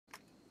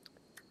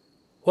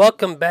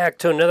Welcome back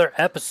to another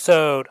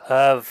episode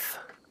of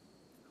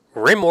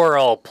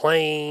RimWorld,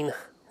 playing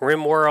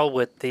RimWorld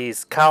with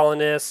these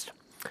colonists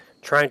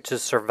trying to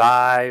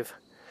survive.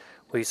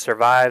 We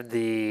survived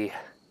the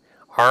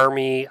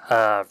army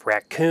of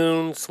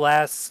raccoons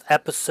last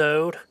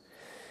episode,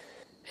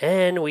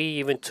 and we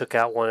even took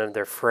out one of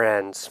their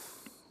friends.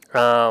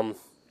 Um,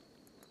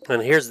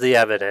 and here's the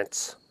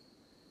evidence.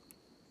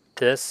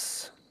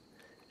 This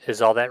is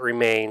all that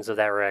remains of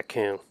that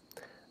raccoon.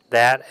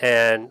 That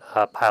and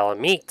a pile of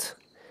meat,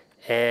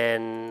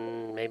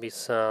 and maybe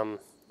some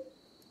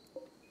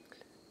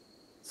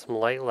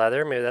light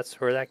leather. Maybe that's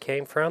where that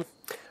came from.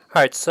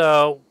 Alright,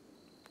 so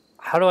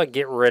how do I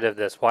get rid of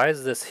this? Why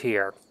is this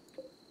here?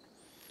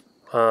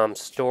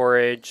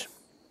 Storage.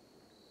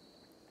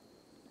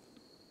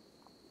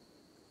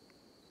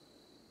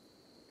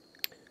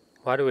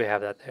 Why do we have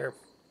that there?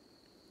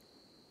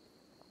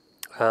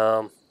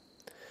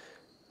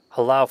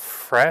 Allow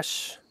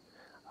fresh.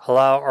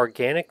 Allow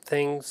organic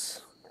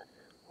things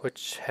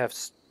which have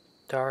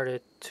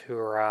started to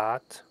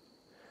rot.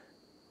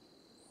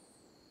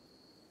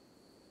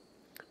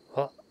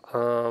 Well,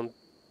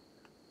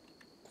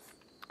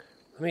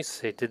 let me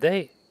see. Did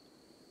they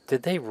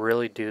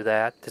really do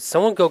that? Did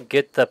someone go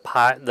get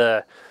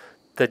the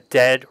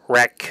dead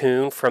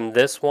raccoon from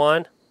this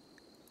one?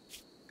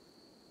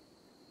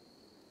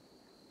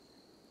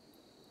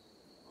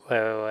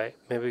 Wait.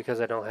 Maybe because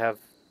I don't have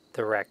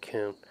the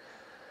raccoon.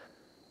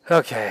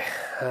 Okay.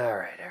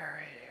 Alrighty.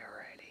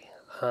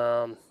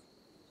 I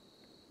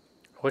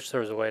wish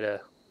there was a way to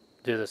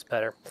do this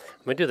better.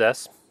 I'm gonna do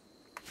this.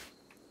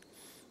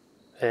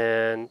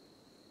 And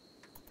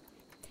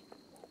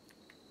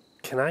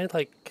can I,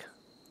 like,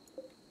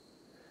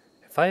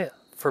 if I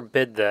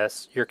forbid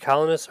this, your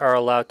colonists are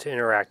allowed to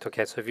interact.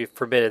 Okay, so if you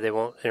forbid it, they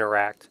won't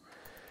interact.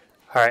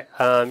 Alright,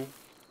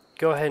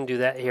 go ahead and do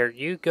that here.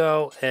 You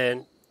go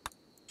and...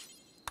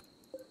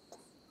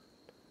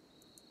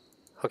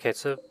 Okay,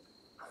 so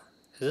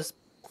is this...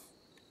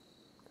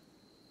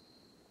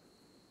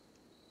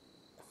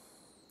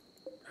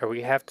 Or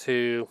we have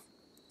to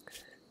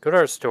go to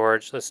our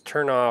storage. Let's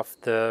turn off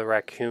the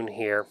raccoon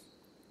here.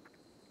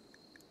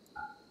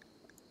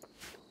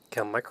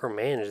 Can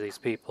micromanage these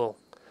people.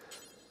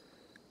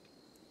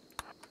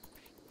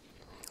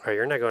 Alright,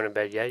 you're not going to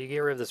bed yet. You get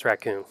rid of this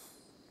raccoon.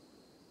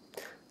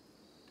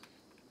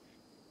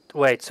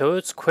 Wait, so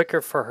it's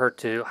quicker for her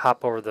to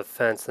hop over the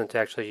fence than to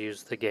actually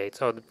use the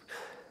gates. Oh,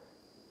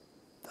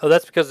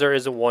 that's because there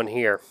isn't one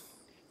here.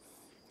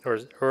 Or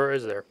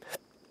is there?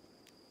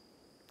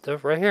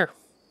 Right here.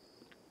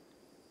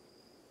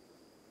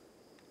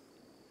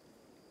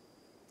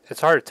 It's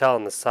hard to tell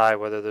on the side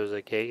whether there's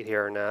a gate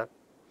here or not.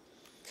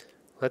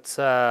 Let's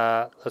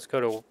go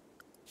to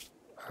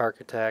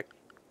architect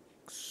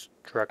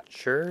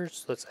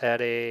structures. Let's add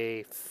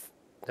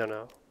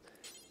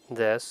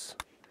this.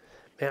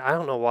 Man, I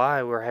don't know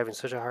why we're having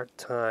such a hard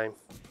time.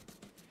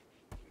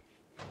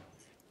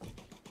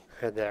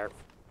 Right there.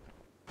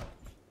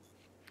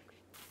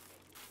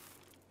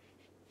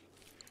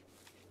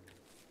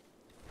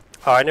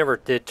 Oh, I never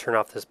did turn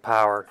off this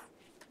power.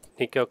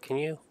 Nico, can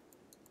you?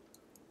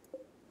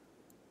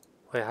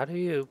 Wait, how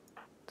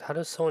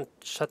does someone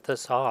shut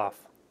this off?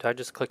 Do I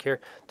just click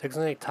here?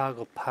 Designate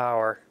toggle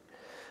power.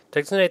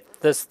 Designate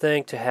this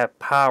thing to have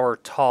power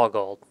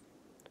toggled.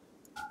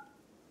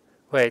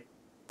 Wait,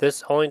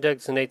 this only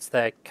designates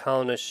that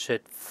colonist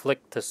should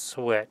flick the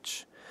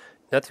switch.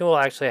 Nothing will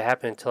actually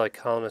happen until a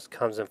colonist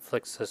comes and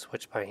flicks the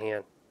switch by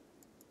hand.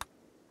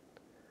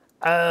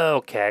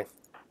 Okay.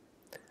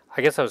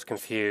 I guess I was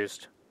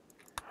confused.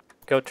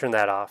 Go turn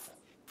that off.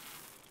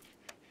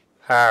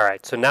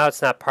 Alright, so now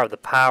it's not part of the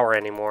power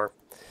anymore.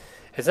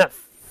 It's not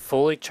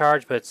fully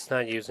charged, but it's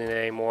not using it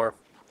anymore.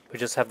 We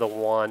just have the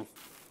one.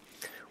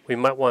 We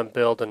might want to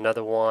build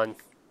another one.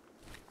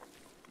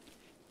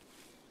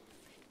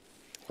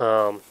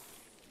 Alright,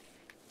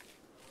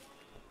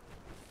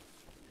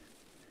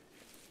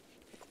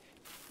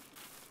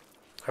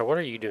 what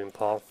are you doing,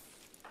 Paul?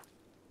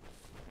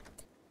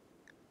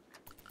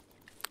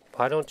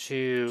 Why don't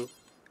you...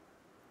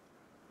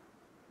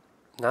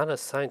 Not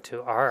assigned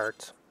to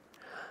art.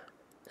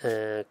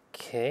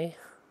 Okay.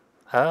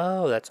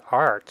 Oh, that's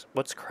art.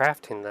 What's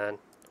crafting then?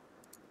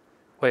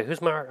 Wait,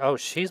 who's my art? Oh,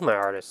 she's my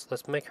artist.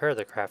 Let's make her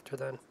the crafter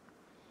then.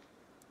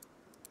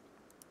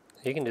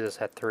 You can do this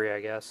at 3,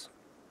 I guess.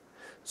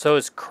 So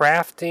is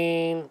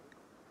crafting...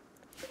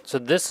 So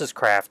this is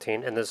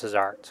crafting and this is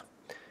art.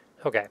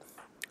 Okay.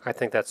 I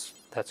think that's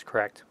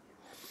correct.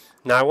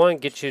 Now I want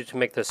to get you to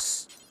make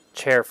this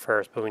chair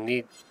first, but we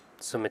need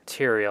some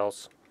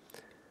materials.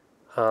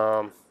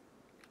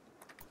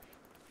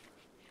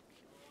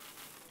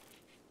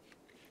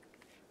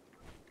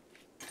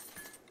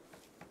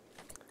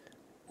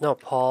 No,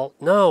 Paul.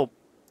 No,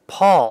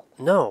 Paul.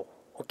 No.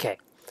 Okay.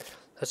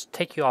 Let's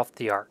take you off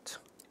the art.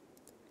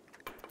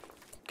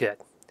 Good.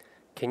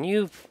 Can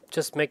you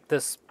just make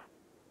this...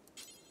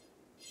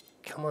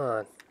 Come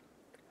on.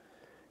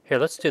 Here,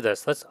 let's do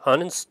this. Let's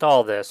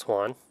uninstall this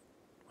one.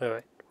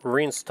 Wait.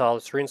 Reinstall.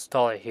 Let's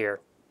reinstall it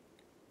here.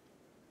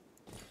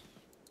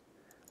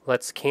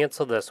 Let's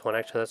cancel this one.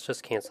 Actually, let's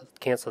just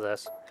cancel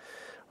this.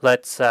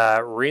 Let's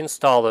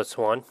reinstall this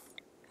one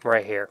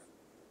right here.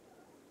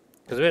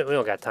 Because we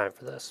don't got time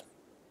for this.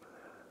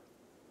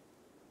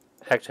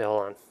 Actually,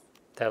 hold on.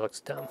 That looks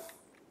dumb.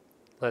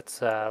 Let's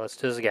do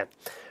this again.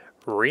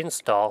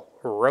 Reinstall,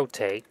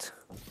 rotate,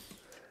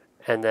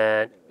 and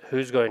then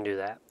who's going to do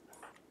that?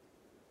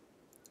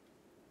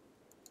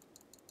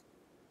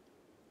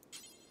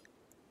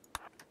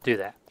 Do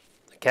that.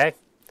 Okay?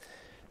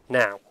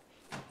 Now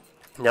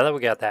that we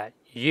got that,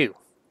 you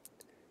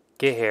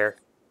get here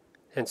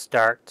and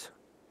start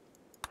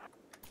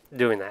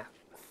doing that.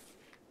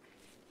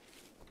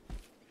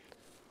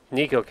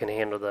 Nico can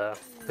handle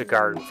the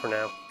garden for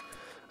now.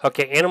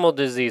 Okay, animal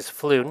disease,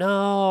 flu.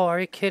 No, are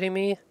you kidding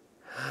me?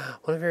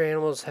 One of your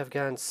animals have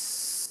gotten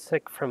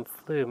sick from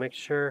flu. Make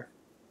sure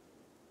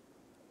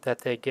that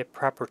they get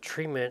proper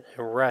treatment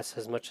and rest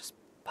as much as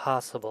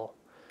possible.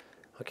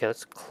 Okay,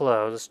 let's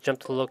close. Let's jump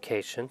to the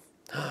location.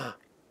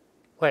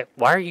 Wait,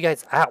 why are you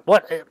guys out?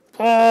 What?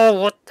 Oh,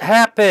 what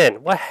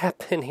happened? What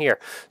happened here?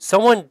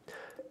 Someone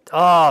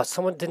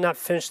did not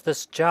finish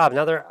this job.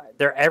 Now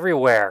they're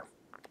everywhere.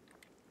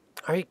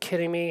 Are you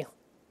kidding me?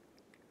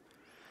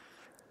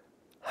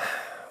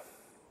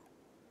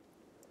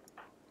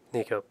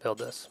 Nico, build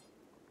this.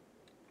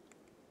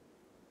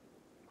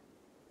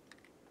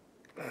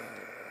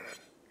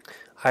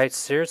 I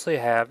seriously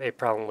have a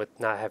problem with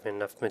not having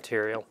enough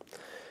material.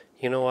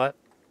 You know what?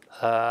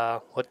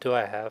 What do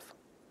I have?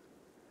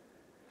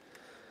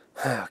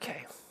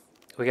 Okay,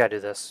 we gotta do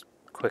this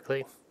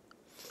quickly.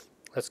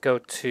 Let's go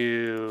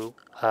to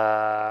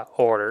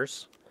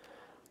orders.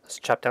 Let's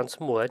chop down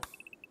some wood.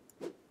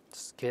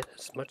 Let's get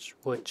as much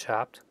wood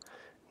chopped.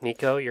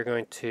 Nico, you're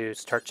going to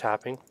start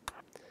chopping.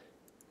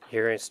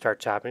 You're going to start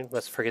chopping.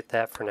 Let's forget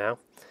that for now.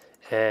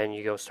 And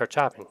you go start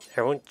chopping.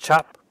 Everyone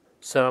chop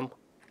some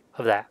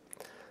of that.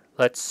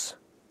 Let's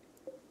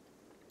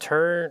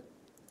turn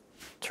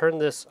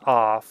this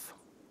off.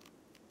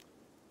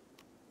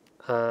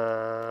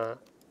 Not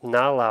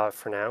allow it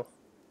for now.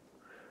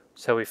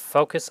 So we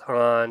focus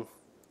on...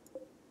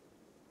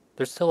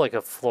 There's still like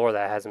a floor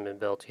that hasn't been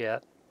built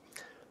yet.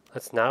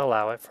 Let's not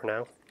allow it for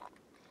now.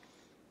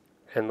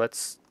 And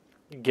let's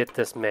get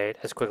this made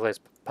as quickly as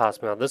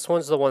possible. Now, this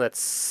one's the one that's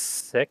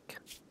sick.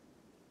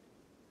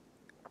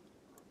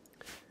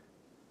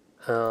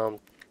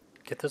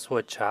 Get this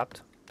wood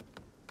chopped.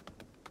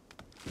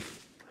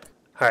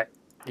 Alright,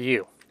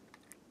 you.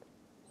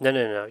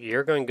 No.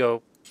 You're going to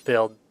go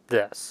build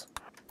this.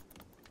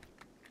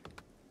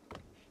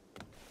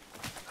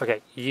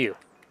 Okay, you.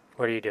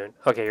 What are you doing?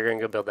 Okay, you're going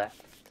to go build that.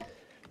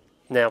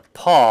 Now,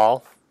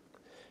 Paul,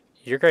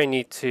 you're going to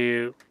need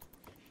to...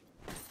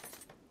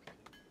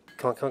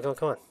 Come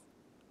on.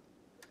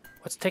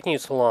 What's taking you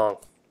so long?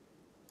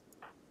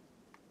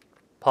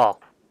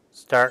 Paul,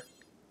 start.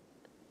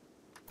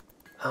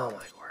 Oh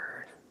my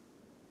word.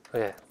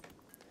 Okay.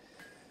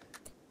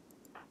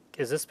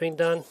 Is this being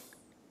done?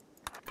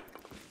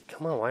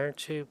 Come on, why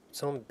aren't you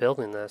someone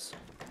building this?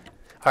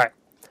 Alright,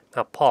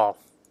 now Paul.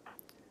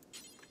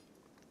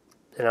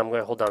 And I'm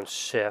going to hold down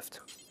shift.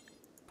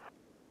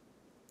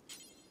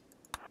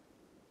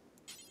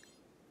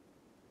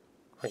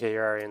 Okay,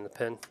 you're already in the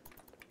pin.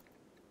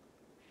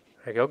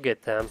 Alright, go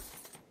get them.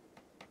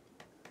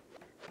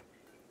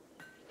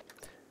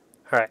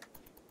 Alright.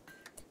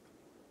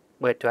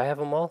 Wait, do I have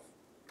them all?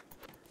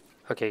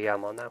 Okay, yeah,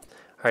 I'm on now.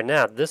 Alright,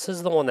 now, this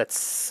is the one that's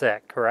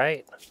sick,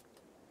 right?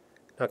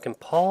 Now, can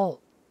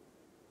Paul...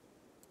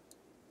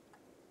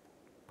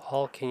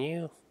 Paul, can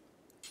you...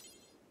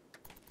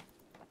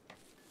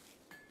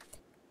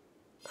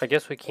 I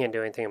guess we can't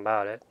do anything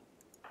about it.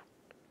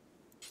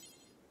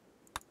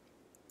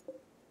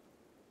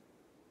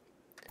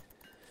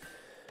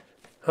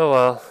 Oh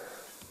well.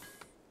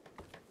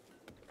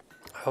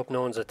 I hope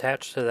no one's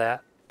attached to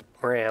that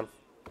ram.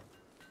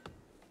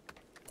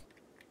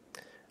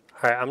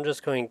 Alright, I'm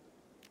just going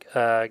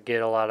to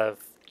get a lot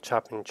of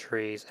chopping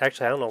trees.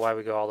 Actually, I don't know why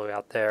we go all the way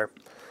out there.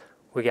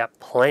 We got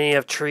plenty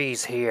of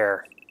trees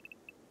here.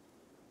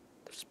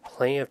 There's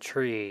plenty of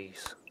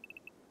trees.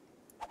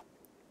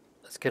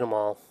 Let's get them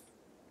all.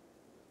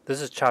 This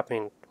is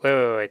chopping...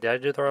 Wait. Did I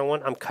do the wrong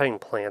one? I'm cutting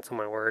plants, oh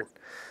my word.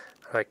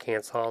 How do I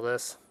cancel all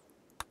this?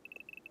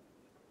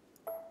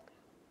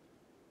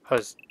 I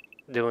was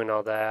doing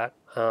all that.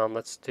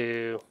 Let's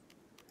do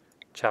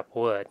chop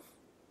wood.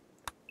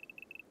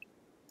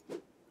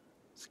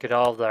 Let's get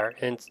all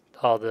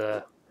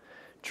the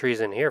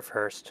trees in here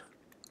first.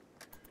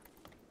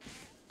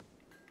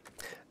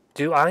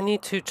 Do I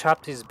need to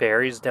chop these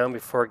berries down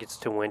before it gets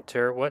to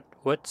winter?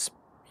 What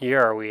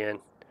year are we in?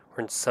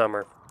 We're in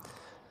summer.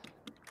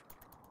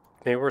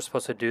 Maybe we're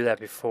supposed to do that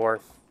before.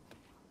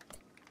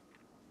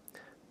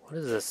 What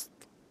is this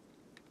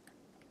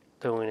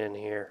doing in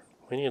here?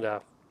 We need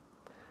a...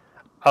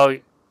 Oh,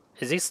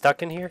 is he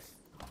stuck in here?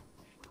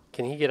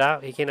 Can he get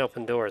out? He can't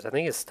open doors. I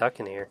think he's stuck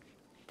in here.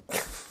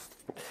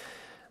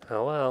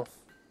 Oh well.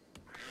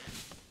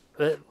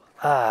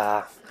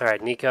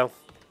 Alright, Nico.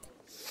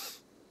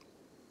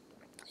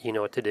 You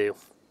know what to do.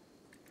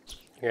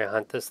 You're gonna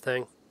hunt this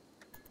thing.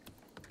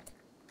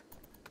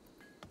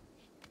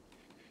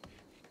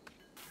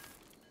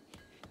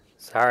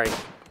 Sorry.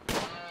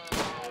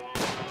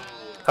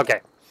 Okay.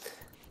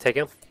 Take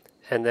him.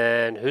 And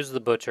then, who's the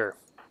butcher?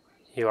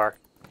 You are.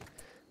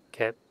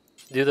 Okay.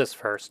 Do this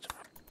first.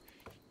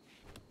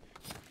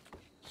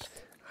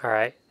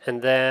 Alright.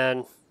 And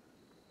then,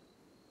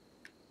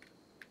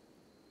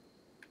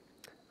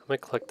 I'm going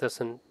to click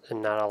this and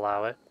not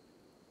allow it.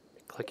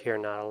 Click here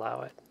and not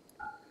allow it.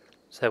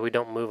 So that we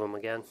don't move them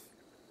again.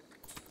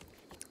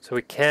 So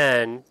we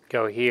can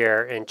go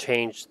here and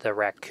change the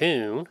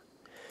raccoon.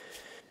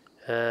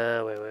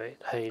 Wait.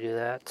 How do you do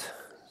that?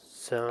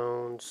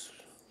 Zones.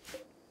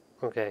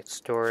 Okay,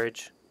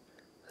 storage.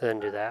 And then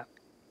do that.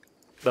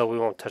 But we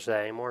won't touch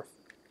that anymore.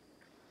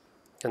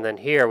 And then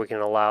here we can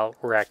allow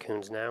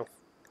raccoons now.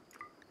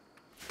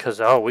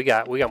 Because, oh, we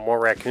got more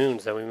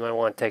raccoons that we might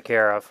want to take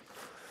care of.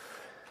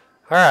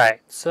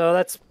 Alright, so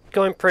that's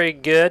going pretty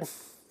good.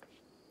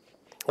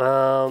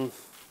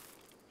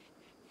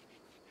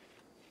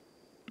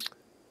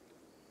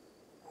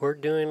 We're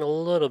doing a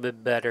little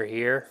bit better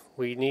here.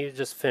 We need to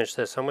just finish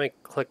this. I'm going to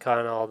click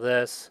on all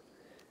this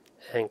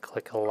and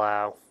click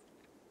allow.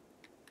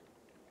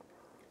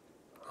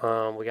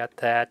 We got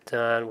that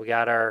done. We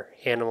got our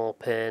animal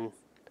pen.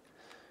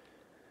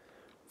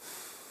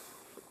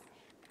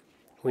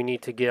 We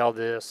need to get all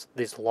these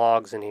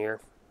logs in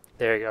here.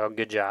 There you go.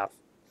 Good job.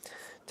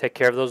 Take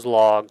care of those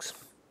logs.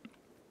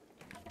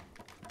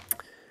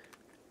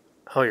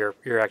 Oh,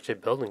 you're actually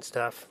building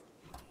stuff.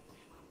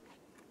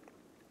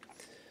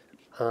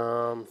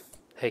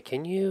 Hey,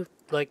 can you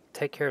like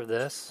take care of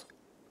this?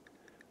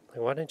 Like,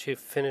 why didn't you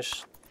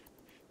finish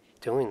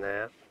doing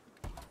that?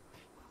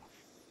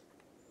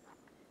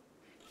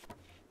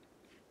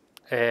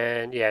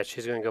 And yeah,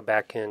 she's gonna go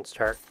back and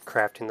start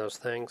crafting those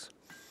things.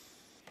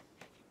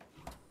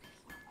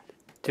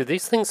 Do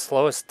these things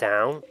slow us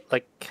down?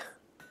 Like,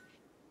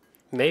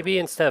 maybe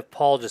instead of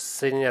Paul just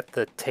sitting at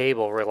the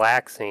table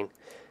relaxing,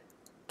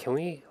 can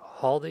we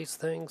haul these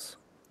things?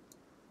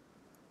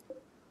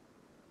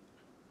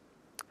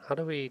 How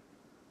do we...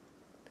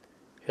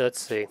 Here,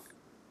 let's see.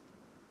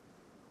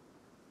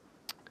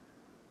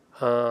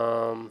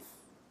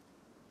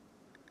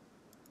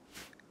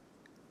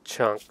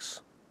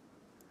 Chunks.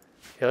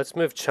 Yeah, let's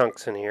move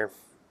chunks in here.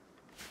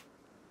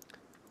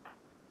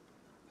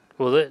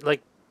 Will it,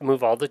 like,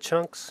 move all the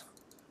chunks?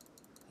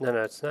 No,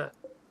 it's not.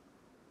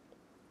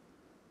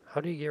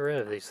 How do you get rid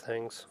of these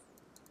things?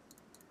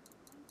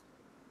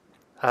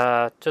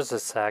 Just a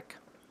sec.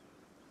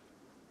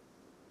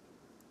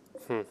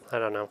 I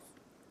don't know.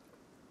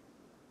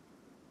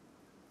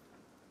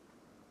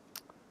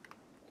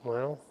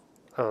 Well,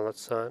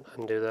 let's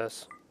undo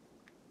this.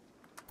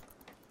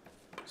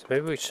 So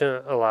maybe we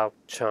shouldn't allow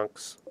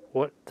chunks.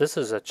 What? This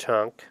is a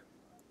chunk.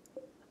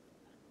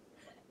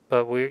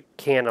 But we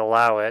can't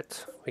allow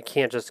it. We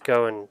can't just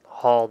go and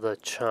haul the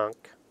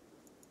chunk.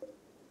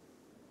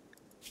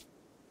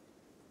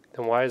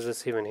 Then why is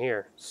this even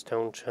here?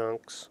 Stone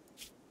chunks.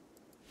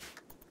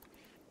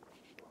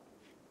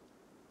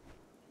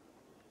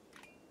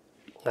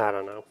 I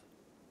don't know.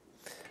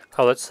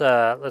 Oh,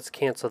 let's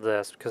cancel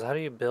this, because how do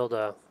you build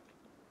a...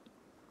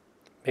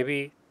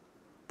 Maybe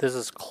this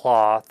is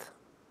cloth.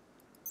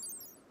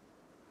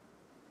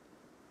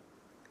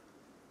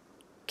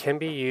 Can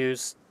be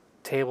used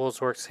tables,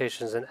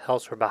 workstations, and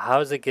elsewhere, but how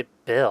does it get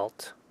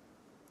built?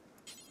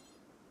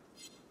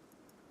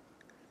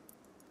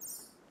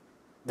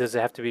 Does it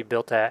have to be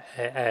built at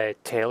a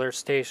tailor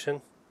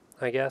station,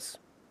 I guess?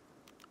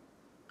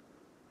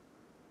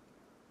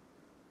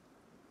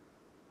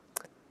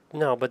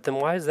 No, but then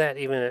why is that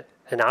even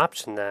an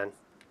option then?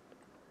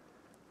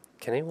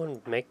 Can anyone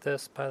make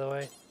this, by the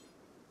way?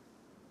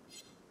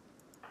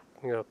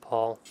 I'm going to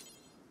Paul.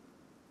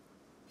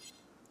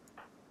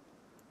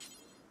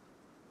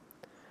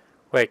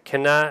 Wait,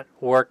 cannot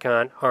work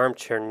on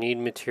armchair, need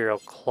material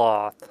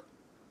cloth.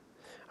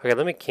 Okay,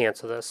 let me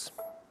cancel this.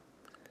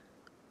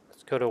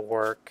 Let's go to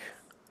work.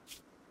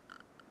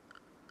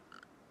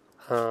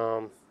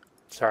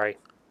 Sorry,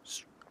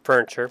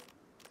 furniture.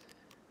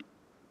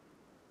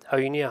 Oh,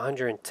 you need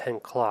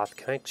 110 cloth.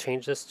 Can I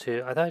change this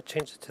to... I thought I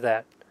changed it to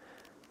that.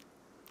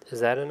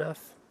 Is that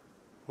enough?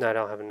 No, I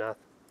don't have enough.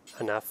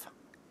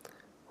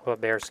 What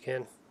about bear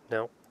skin?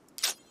 No.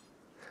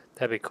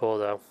 That'd be cool,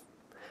 though.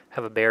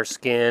 Have a bear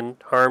skin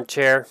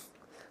armchair.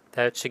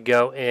 That should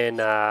go in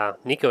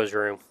Nico's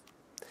room.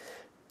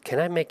 Can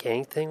I make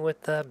anything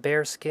with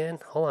bear skin?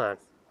 Hold on.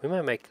 We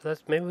might make...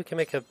 maybe we can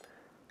make a...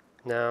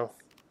 No.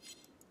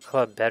 How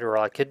about a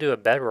bedroll? I could do a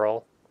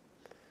bedroll.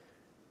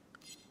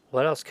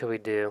 What else could we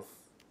do?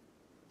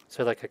 Is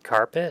there like a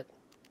carpet?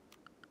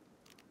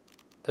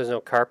 There's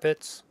no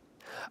carpets?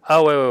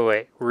 Oh,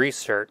 wait.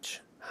 Research.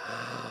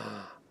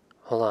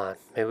 Hold on.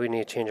 Maybe we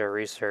need to change our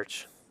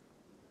research.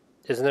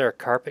 Isn't there a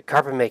carpet?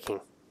 Carpet making.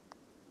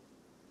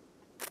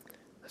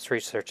 Let's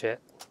research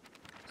it.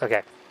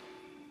 Okay.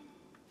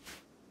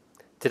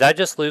 Did I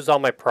just lose all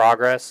my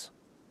progress?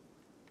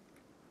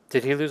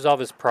 Did he lose all of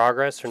his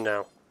progress or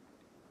no?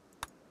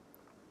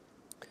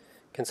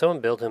 Can someone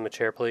build him a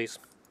chair, please?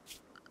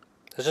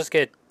 Let's just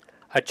get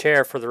a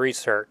chair for the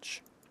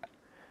research.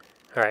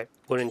 Alright,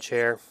 wooden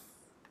chair.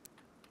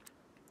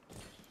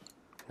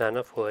 Not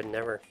enough wood,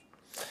 never.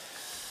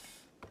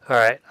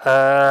 Alright,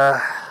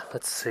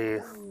 let's see.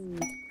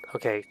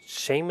 Okay,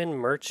 Shaman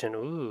Merchant,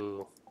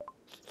 ooh.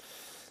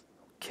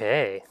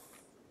 Okay.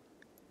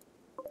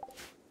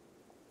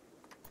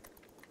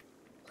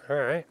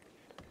 Alright.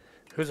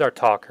 Who's our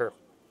talker?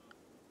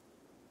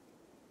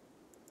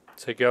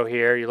 So you go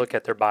here, you look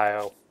at their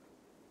bio.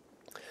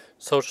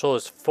 Social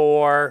is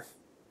 4,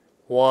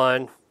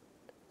 1,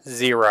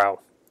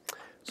 0.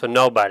 So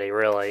nobody,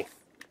 really.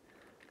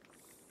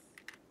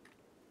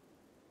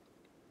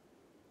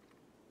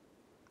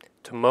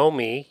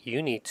 Tomomi,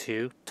 you need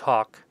to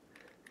talk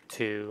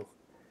to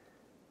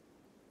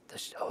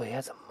the... oh, he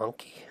has a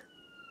monkey?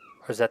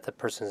 Or is that the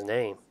person's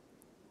name?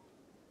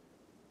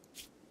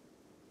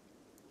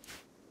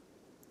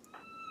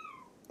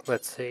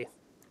 Let's see.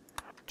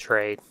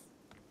 Trade.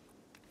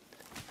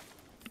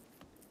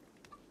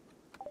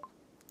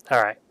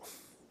 Alright.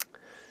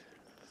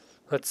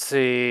 Let's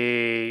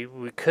see.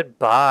 We could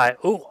buy...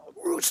 ooh,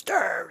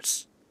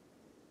 roosters!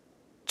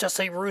 Just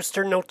a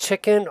rooster, no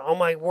chicken? Oh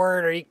my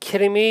word, are you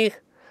kidding me?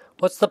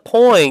 What's the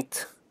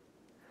point?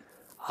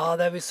 Oh,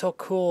 that'd be so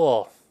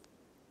cool.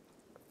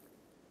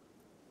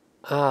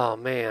 Oh,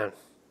 man.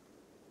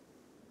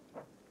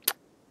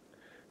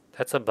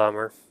 That's a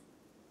bummer.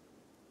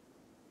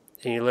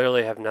 And you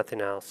literally have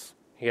nothing else.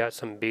 You got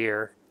some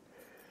beer.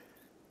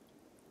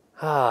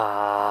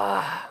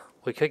 Ah,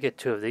 we could get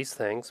 2 of these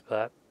things,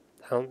 but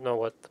I don't know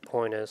what the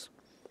point is.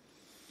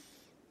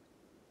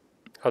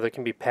 Oh, they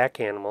can be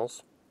pack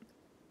animals.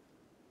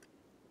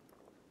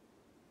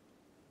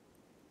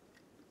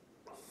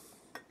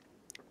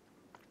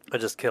 I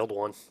just killed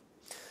one.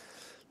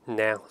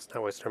 Nah, let's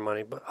not waste our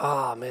money. But,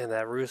 oh man,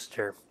 that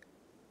rooster.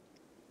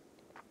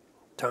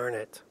 Darn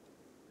it.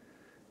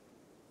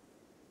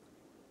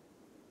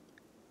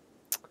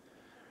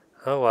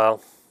 Oh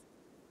well.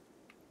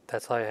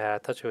 That's all I had. I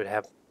thought you would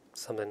have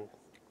something.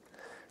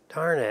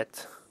 Darn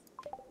it.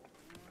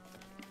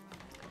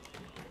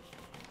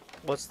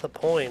 What's the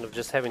point of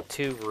just having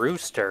 2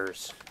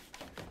 roosters?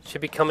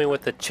 Should be coming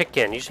with the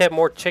chicken. You should have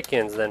more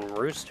chickens than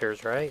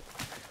roosters, right?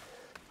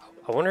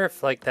 I wonder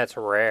if, like, that's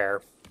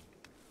rare.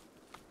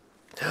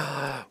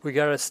 We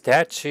got a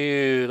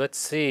statue. Let's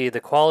see. The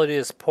quality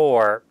is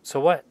poor.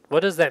 So what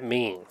does that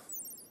mean?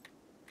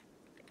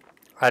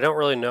 I don't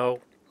really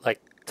know,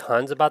 like,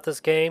 tons about this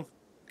game.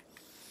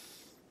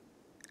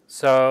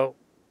 So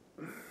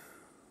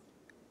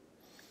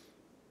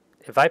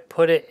if I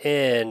put it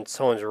in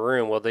someone's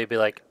room, will they be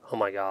like, oh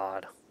my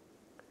god.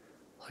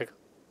 Like,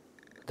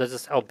 does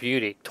this... oh,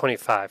 beauty.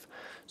 25.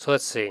 So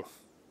let's see.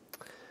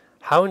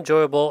 How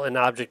enjoyable an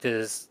object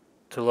is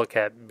to look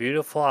at.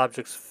 Beautiful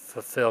objects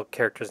fulfill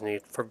characters'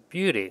 need for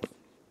beauty.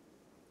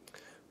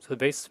 So the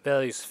base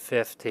value is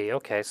 50.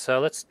 Okay,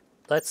 so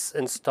let's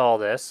install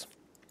this.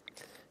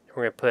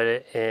 We're gonna put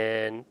it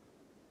in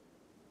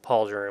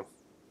Paul's room.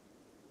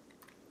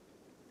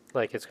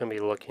 Like it's gonna be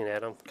looking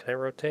at him. Can I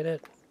rotate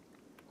it?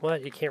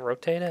 What? You can't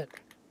rotate it?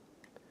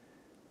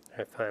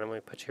 Alright, fine. I'm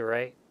gonna put you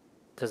right.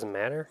 Doesn't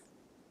matter.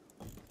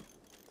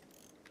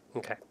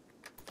 Okay.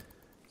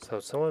 So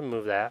someone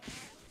move that.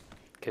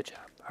 Good job.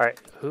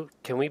 Alright, who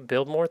can we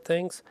build more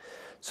things?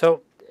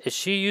 So is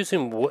she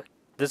using wood?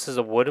 This is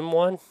a wooden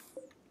one?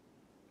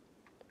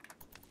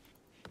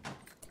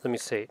 Let me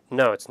see.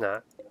 No, it's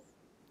not.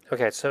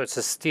 Okay, so it's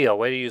a steel.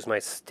 Way to use my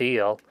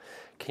steel.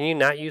 Can you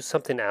not use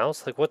something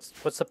else? Like what's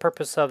the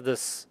purpose of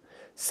this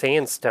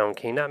sandstone?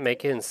 Can you not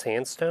make it in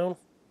sandstone?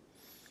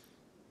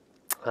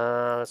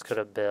 Let's go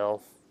to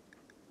Bill.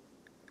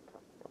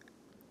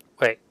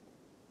 Wait.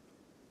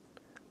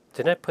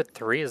 Didn't I put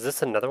 3? Is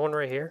this another one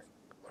right here?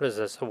 What is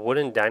this? A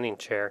wooden dining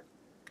chair.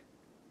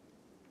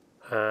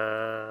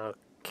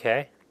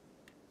 Okay.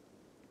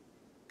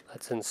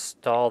 Let's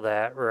install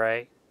that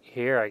right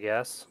here, I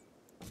guess.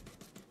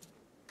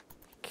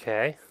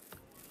 Okay.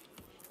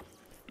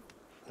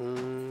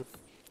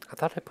 I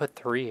thought I put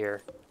 3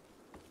 here.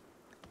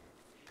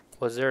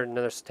 Was there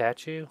another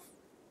statue?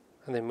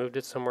 And they moved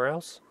it somewhere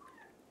else?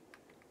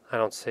 I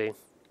don't see.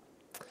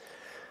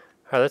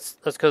 Alright,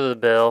 let's go to the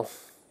bill.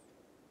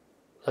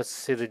 Let's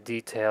see the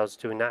details.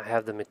 Do we not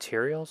have the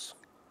materials?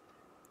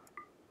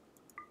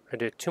 Or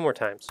do it 2 more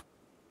times.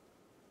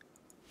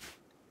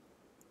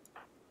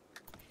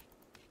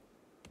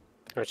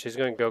 Alright, she's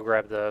going to go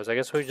grab those. I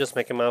guess we just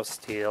make them out of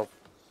steel.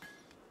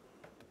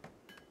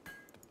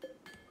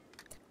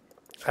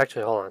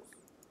 Actually, hold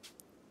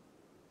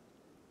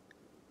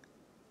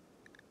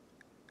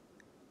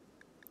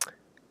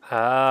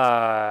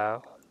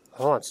on.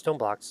 Hold on, stone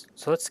blocks.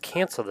 So let's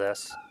cancel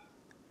this.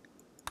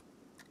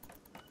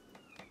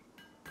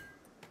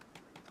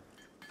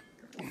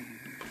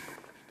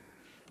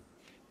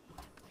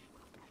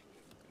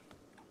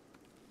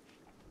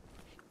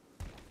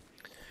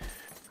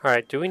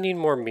 Alright, do we need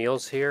more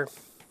meals here?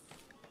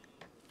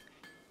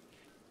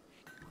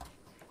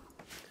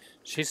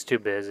 She's too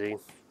busy.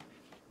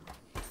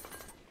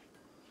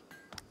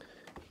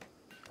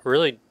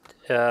 Really,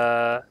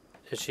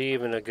 is she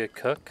even a good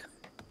cook?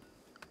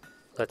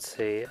 Let's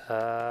see,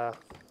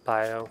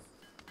 bio.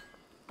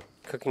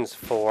 Cooking's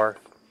 4.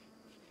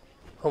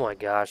 Oh my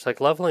gosh,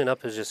 like leveling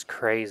up is just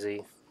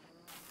crazy.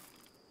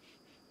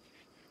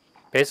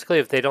 Basically,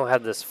 if they don't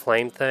have this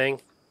flame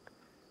thing,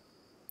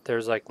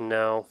 there's like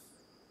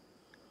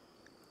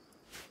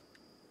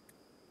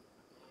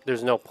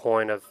there's no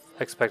point of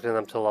expecting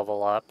them to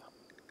level up.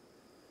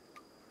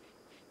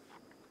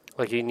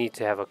 Like, you need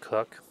to have a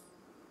cook.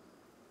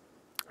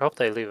 I hope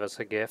they leave us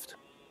a gift.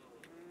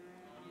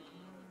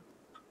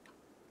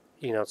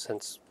 You know,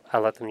 since I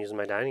let them use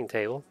my dining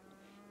table.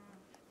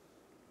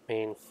 I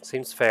mean,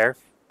 seems fair.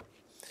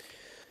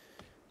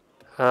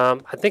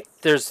 I think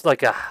there's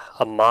like a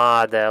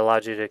mod that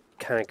allows you to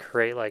kind of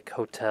create like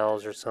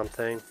hotels or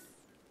something.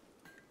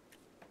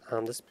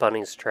 This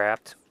bunny's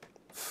trapped.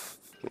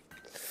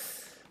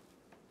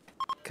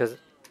 Because,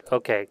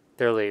 okay,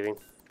 they're leaving.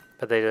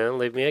 But they didn't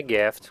leave me a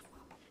gift.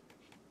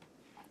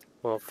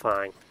 Well,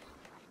 fine.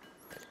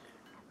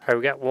 Alright,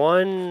 we got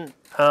one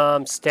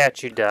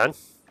statue done.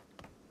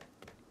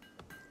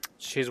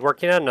 She's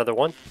working on another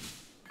one.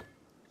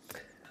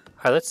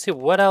 Alright, let's see,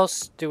 what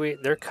else do we...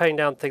 They're cutting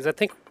down things. I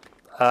think,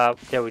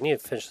 yeah, we need to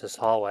finish this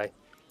hallway.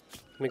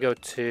 Let me go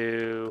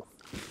to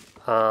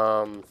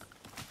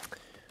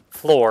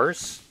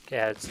floors.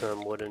 Add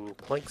some wooden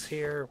planks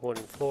here,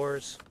 wooden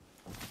floors.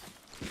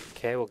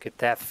 Okay, we'll get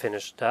that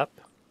finished up.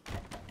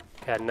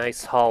 Got a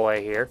nice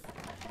hallway here.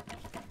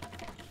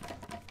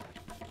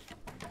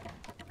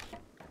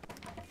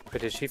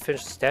 But did she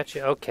finish the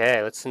statue?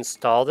 Okay, let's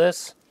install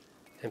this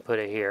and put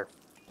it here.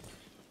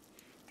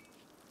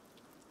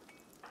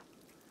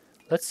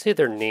 Let's see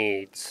their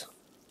needs.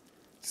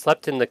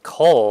 Slept in the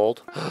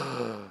cold.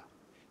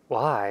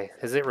 Why?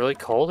 Is it really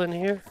cold in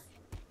here?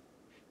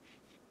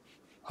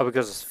 Oh,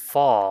 because it's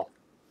fall.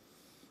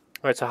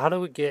 Alright, so how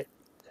do we get...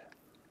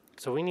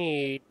 So we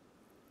need...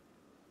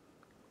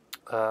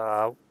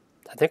 I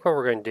think what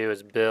we're going to do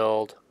is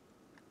build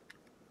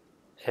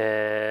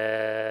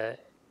a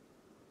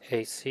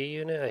AC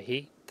unit, a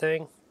heat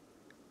thing.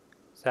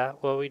 Is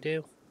that what we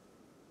do?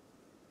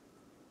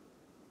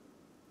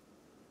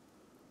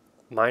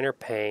 Minor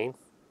pain.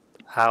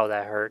 Ow,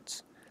 that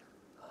hurts.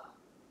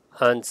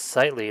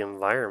 Unsightly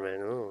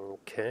environment. Oh,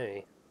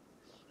 okay.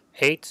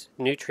 8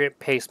 nutrient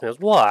paste meals.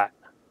 What?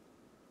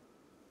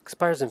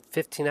 Expires in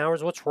 15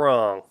 hours? What's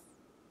wrong?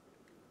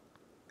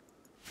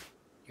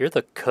 You're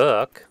the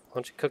cook. Why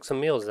don't you cook some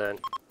meals then?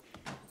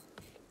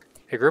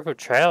 A group of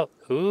child.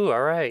 Ooh,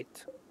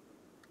 alright.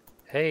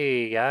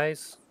 Hey,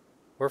 guys.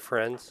 We're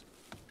friends.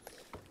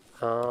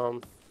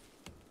 Ooh,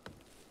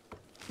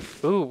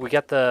 we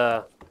got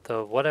the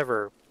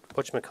whatever,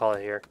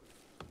 whatchamacallit here.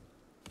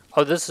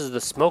 Oh, this is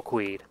the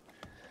smokeweed.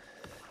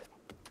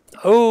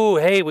 Oh,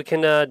 hey, we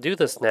can do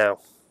this now.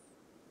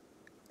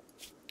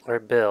 Our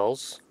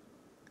bills.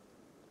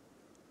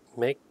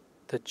 Make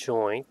the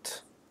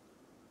joint.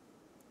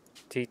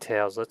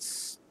 Details.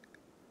 Let's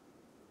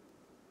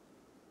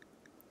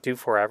do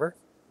forever.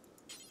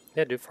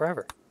 Yeah, do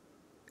forever.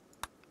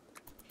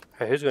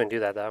 Alright, who's going to do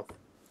that though?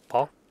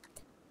 Paul?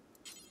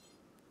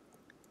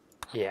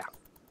 Yeah.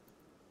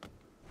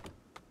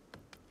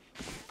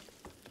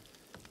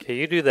 Okay,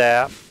 you do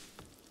that.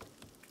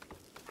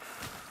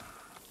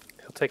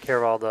 He'll take care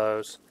of all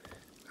those.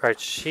 Alright,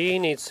 she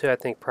needs to, I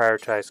think,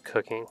 prioritize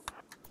cooking.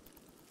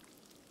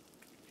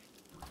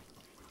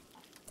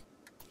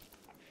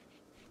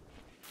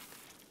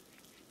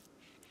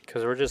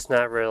 Because we're just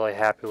not really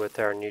happy with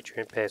our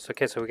nutrient paste.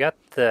 Okay, so we got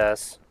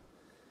this.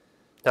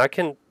 Now I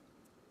can...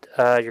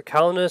 your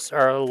colonists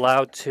are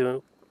allowed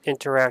to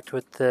interact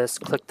with this.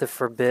 Click the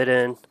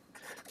forbid.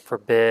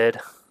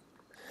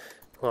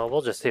 Well,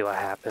 we'll just see what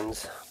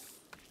happens.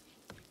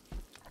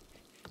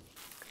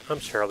 I'm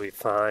sure it'll be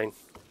fine.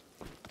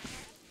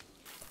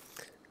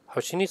 Oh,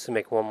 she needs to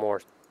make one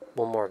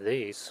more of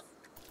these.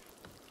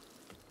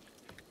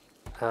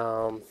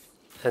 And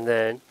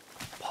then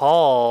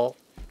Paul,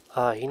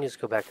 he needs to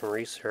go back and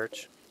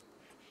research.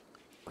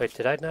 Wait,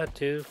 did I not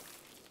do?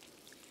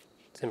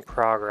 It's in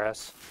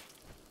progress.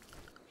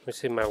 Let me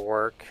see my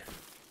work.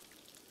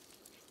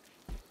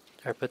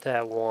 I put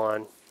that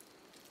 1,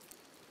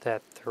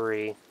 that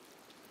 3.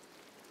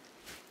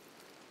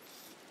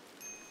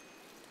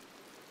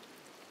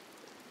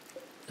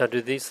 Now,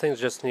 do these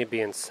things just need to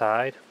be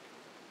inside?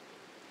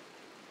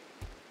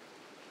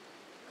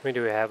 How many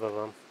do we have of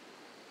them?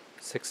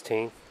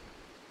 16.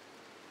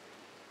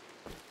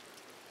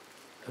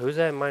 Who's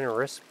that minor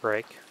risk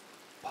break?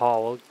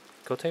 Paul, we'll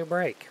go take a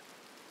break.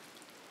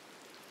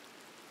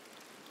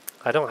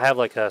 I don't have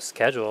like a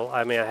schedule.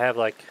 I mean, I have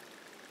like,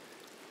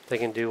 they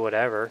can do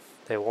whatever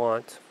they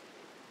want.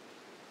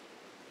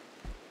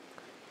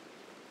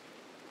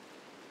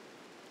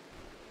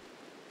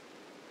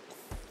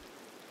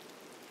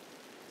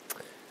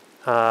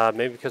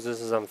 Maybe because this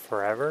is on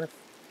forever.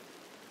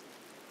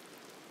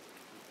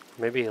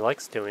 Maybe he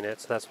likes doing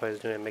it, so that's why he's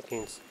doing it,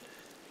 making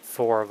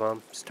 4 of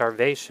them.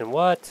 Starvation,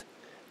 what?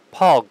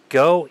 Paul,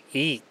 go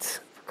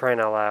eat, for crying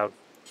out loud.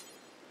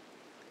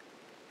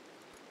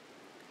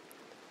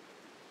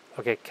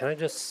 Okay, can I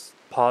just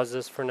pause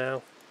this for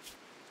now?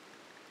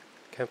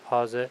 Can I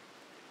pause it?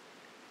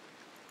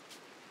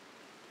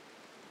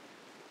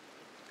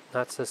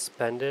 Not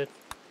suspended?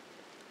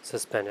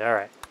 Suspended,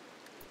 alright.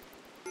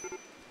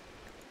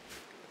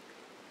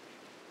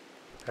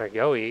 Alright,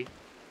 go eat.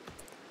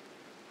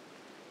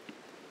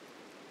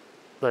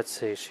 Let's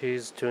see,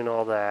 she's doing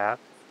all that.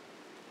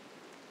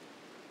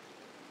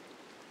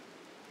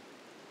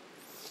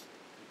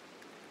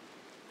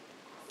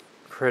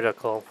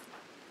 Critical.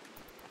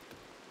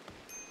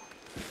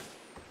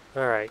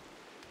 Alright.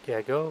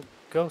 Yeah, go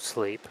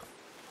sleep.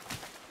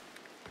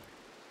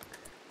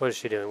 What is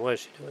she doing? What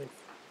is she doing?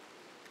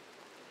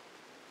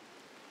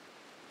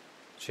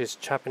 She's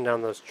chopping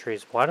down those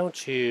trees. Why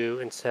don't you,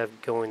 instead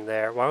of going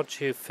there, why don't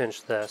you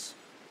finish this?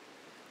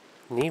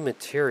 Need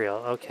material.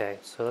 Okay,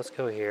 so let's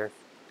go here.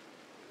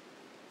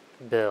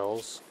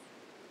 Bills.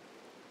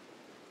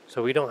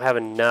 So we don't have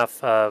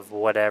enough of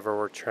whatever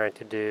we're trying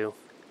to do.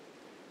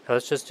 Now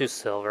let's just do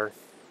silver.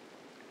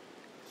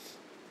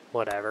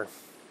 Whatever.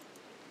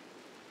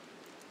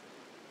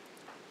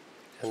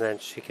 And then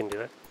she can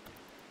do it.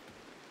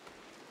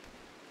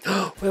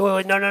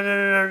 Wait, no,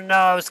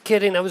 I was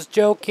kidding, I was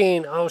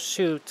joking. Oh,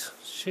 shoot,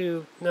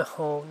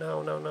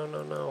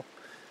 no.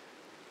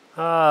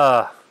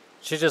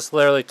 She just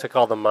literally took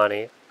all the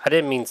money. I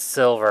didn't mean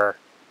silver.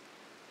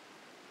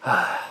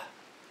 How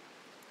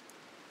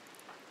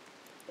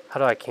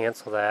do I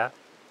cancel that?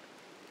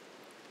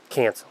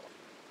 Cancel.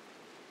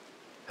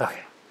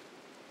 Okay.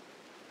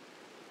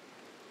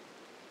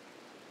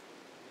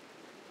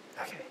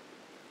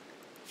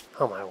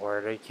 Oh my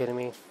word, are you kidding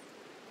me?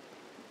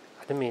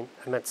 I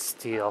meant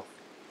steel.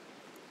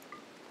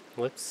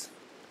 Whoops.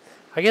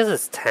 I guess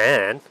it's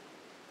 10.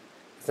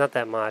 It's not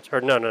that much. Or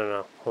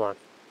no. Hold on.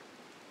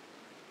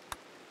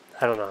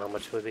 I don't know how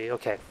much it would be.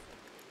 Okay.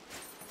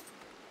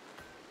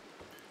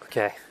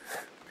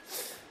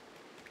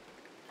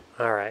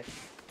 Alright.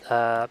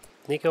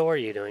 Nico, what are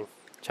you doing?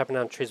 Chopping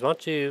down trees. Why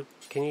don't you,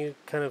 can you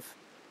kind of,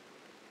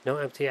 no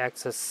empty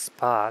access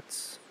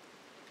spots.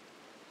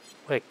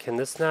 Wait, can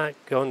this not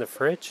go in the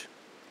fridge?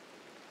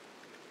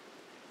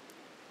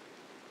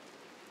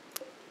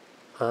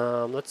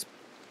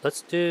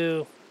 Let's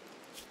do,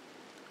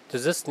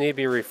 does this need to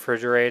be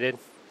refrigerated?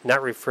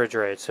 Not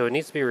refrigerated, so it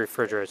needs to be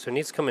refrigerated, so it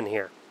needs to come in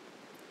here.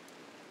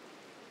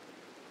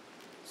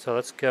 So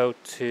let's go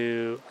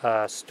to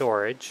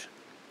storage,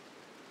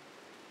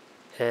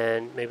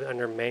 and maybe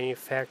under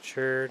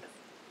manufactured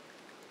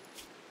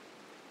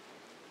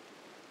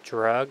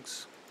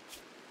drugs.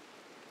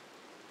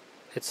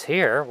 It's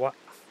here. What?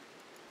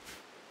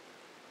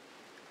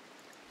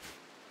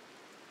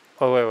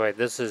 Oh wait,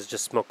 this is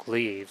just smoked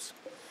leaves.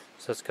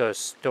 So let's go to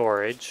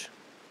storage,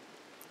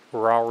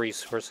 raw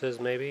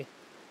resources maybe,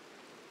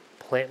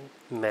 plant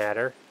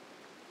matter,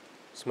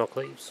 smoke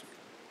leaves.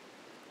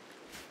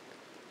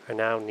 Alright,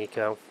 now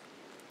Nico,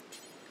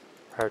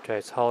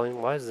 prioritize hauling.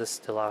 Why is this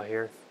still out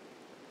here?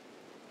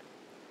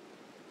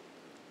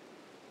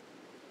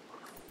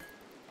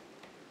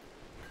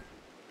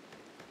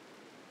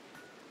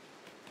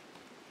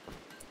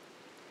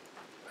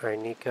 Alright,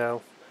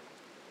 Nico.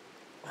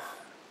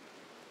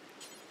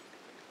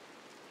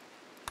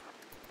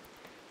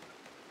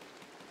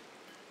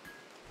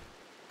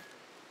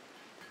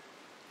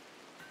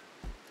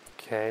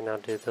 Okay, now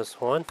do this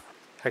one.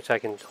 Actually, I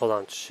can hold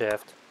on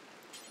shift.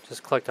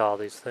 Just collect all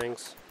these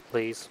things,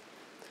 please.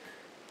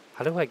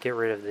 How do I get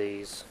rid of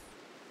these?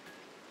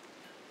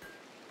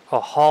 Oh,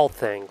 haul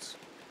things.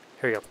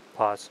 Here we go.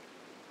 Pause.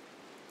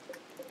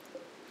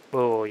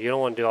 Whoa, you don't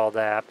want to do all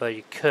that, but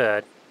you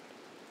could.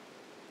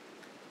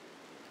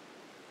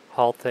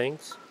 Haul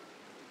things.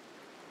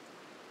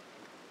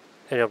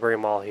 And it'll bring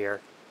them all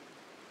here.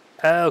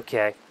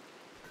 Okay.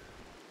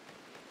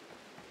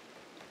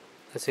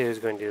 Let's see who's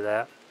going to do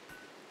that.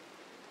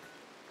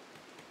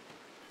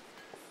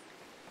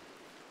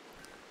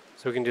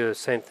 So we can do the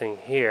same thing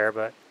here,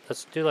 but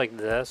let's do like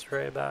this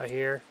right about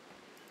here.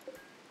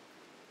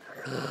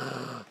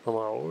 Oh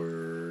my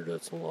word,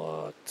 that's a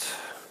lot.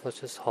 Let's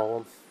just haul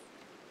them.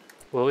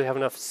 Will we have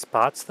enough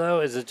spots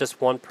though? Is it just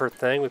one per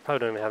thing? We probably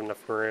don't even have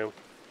enough room.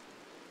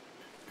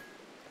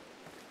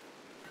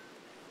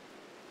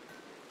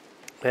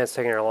 Man, it's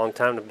taking her a long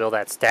time to build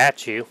that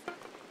statue.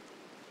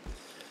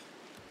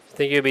 I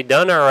think you'd be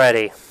done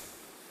already.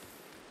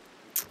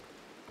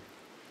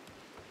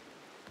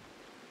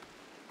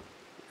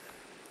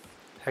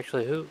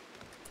 Actually, who?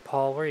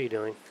 Paul, what are you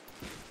doing?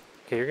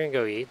 Okay, you're gonna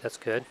go eat. That's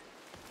good.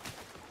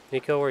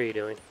 Nico, what are you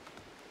doing?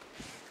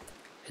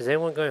 Is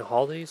anyone going to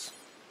haul these?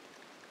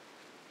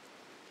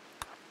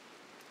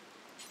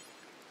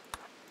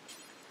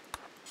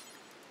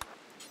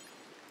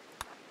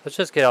 Let's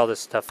just get all this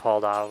stuff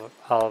hauled out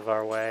of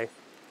our way.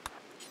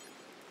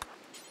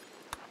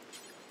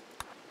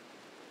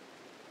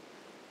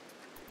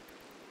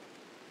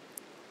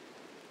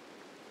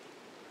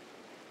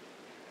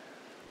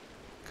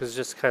 Because it's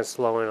just kind of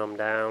slowing them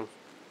down.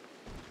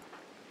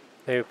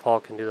 Maybe Paul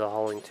can do the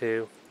hauling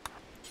too.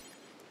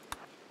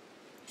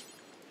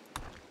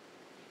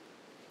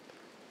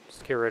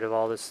 Just get rid of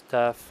all this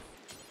stuff.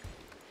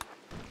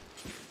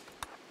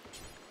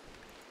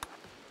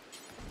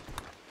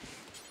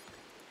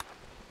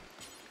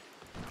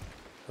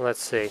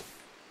 Let's see.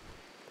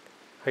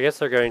 I guess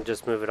they're going to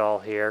just move it all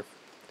here.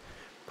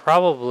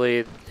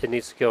 Probably it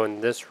needs to go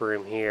in this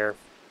room here.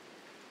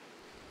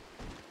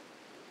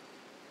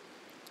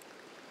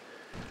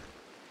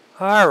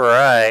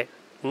 Alright.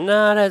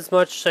 Not as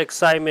much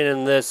excitement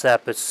in this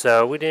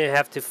episode. We didn't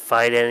have to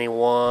fight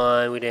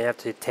anyone. We didn't have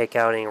to take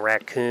out any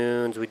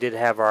raccoons. We did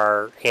have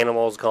our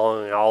animals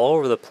going all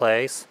over the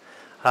place.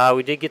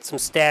 We did get some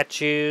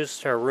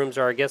statues. Our rooms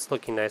are, I guess,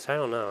 looking nice. I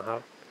don't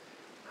know.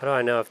 How do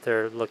I know if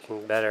they're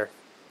looking better?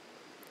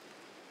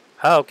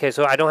 Oh, okay,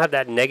 so I don't have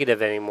that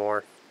negative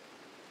anymore.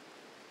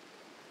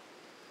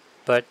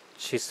 But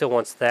she still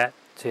wants that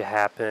to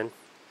happen.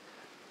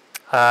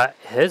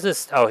 His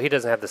is, oh, he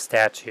doesn't have the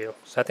statue.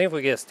 So I think if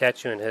we get a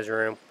statue in his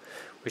room,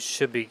 we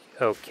should be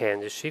okay.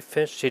 And did she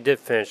finish? She did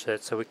finish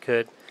it, so we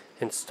could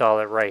install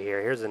it right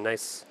here. Here's a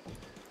nice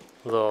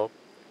little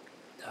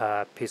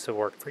piece of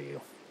work for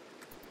you.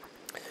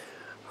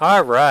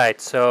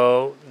 Alright,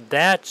 so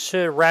that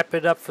should wrap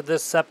it up for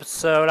this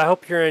episode. I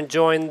hope you're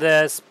enjoying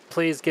this.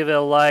 Please give it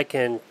a like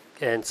and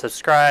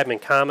subscribe and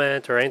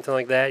comment or anything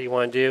like that you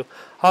want to do.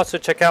 Also,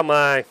 check out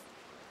my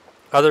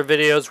other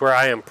videos where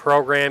I am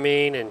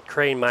programming and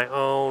creating my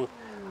own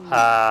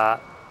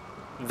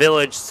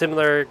village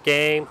similar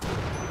game.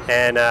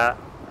 And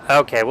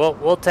okay,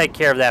 we'll take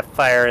care of that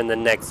fire in the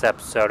next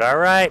episode. All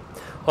right.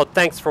 Well,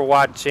 thanks for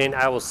watching.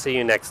 I will see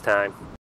you next time.